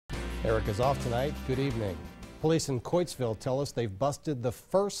Eric is off tonight. Good evening. Police in Coitsville tell us they've busted the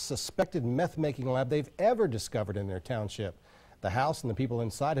first suspected meth-making lab they've ever discovered in their township. The house and the people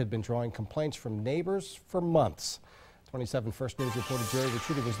inside had been drawing complaints from neighbors for months. 27 First News reporter Gerry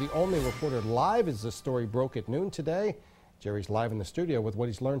Ricciutti was the only reporter live as the story broke at noon today. Gerry's live in the studio with what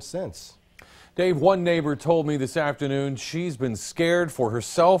he's learned since. Dave, one neighbor told me this afternoon she's been scared for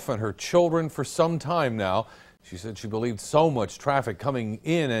herself and her children for some time now. She said she believed so much traffic coming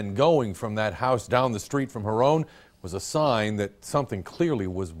in and going from that house down the street from her own was a sign that something clearly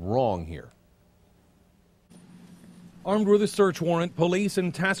was wrong here. Armed with a search warrant, police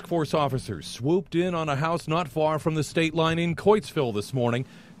and task force officers swooped in on a house not far from the state line in Coitsville this morning.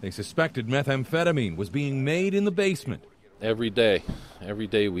 They suspected methamphetamine was being made in the basement. Every day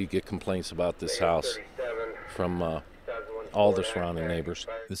we get complaints about this house from all the surrounding neighbors.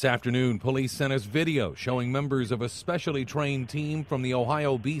 This afternoon, police sent us video showing members of a specially trained team from the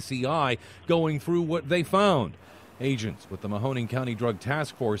Ohio BCI going through what they found. Agents with the Mahoning County Drug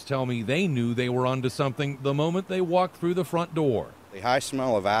Task Force tell me they knew they were onto something the moment they walked through the front door. The high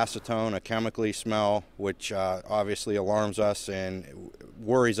smell of acetone, a chemically smell, which obviously alarms us and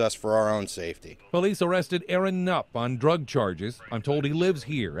worries us for our own safety. Police arrested Aaron Knupp on drug charges. I'm told he lives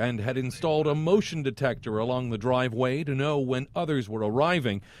here and had installed a motion detector along the driveway to know when others were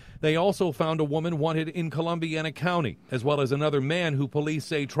arriving. They also found a woman wanted in Columbiana County, as well as another man who police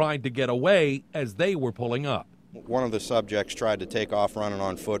say tried to get away as they were pulling up. One of the subjects tried to take off running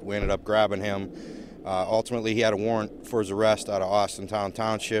on foot. We ended up grabbing him. Ultimately, he had a warrant for his arrest out of Austintown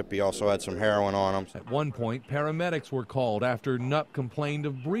Township. He also had some heroin on him. At one point, paramedics were called after Knupp complained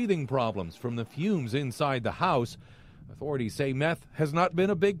of breathing problems from the fumes inside the house. Authorities say meth has not been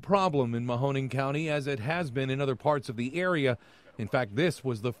a big problem in Mahoning County as it has been in other parts of the area. In fact, this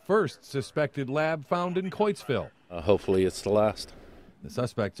was the first suspected lab found in Coitsville. Hopefully it's the last. The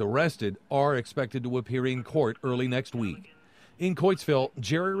suspects arrested are expected to appear in court early next week. In Coitsville,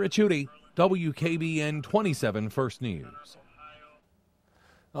 Gerry Ricciutti, WKBN 27 First News.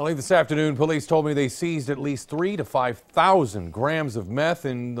 Late this afternoon, police told me they seized at least 3,000 to 5,000 grams of meth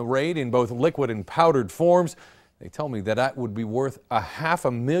in the raid in both liquid and powdered forms. They tell me that would be worth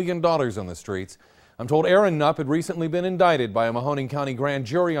 $500,000 on the streets. I'm told Aaron Knupp had recently been indicted by a Mahoning County grand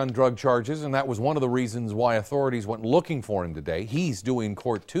jury on drug charges, and that was one of the reasons why authorities went looking for him today. He's due in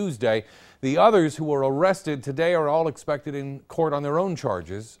court Tuesday. The others who were arrested today are all expected in court on their own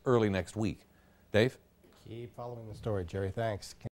charges early next week. Dave? Keep following the story, Gerry. Thanks.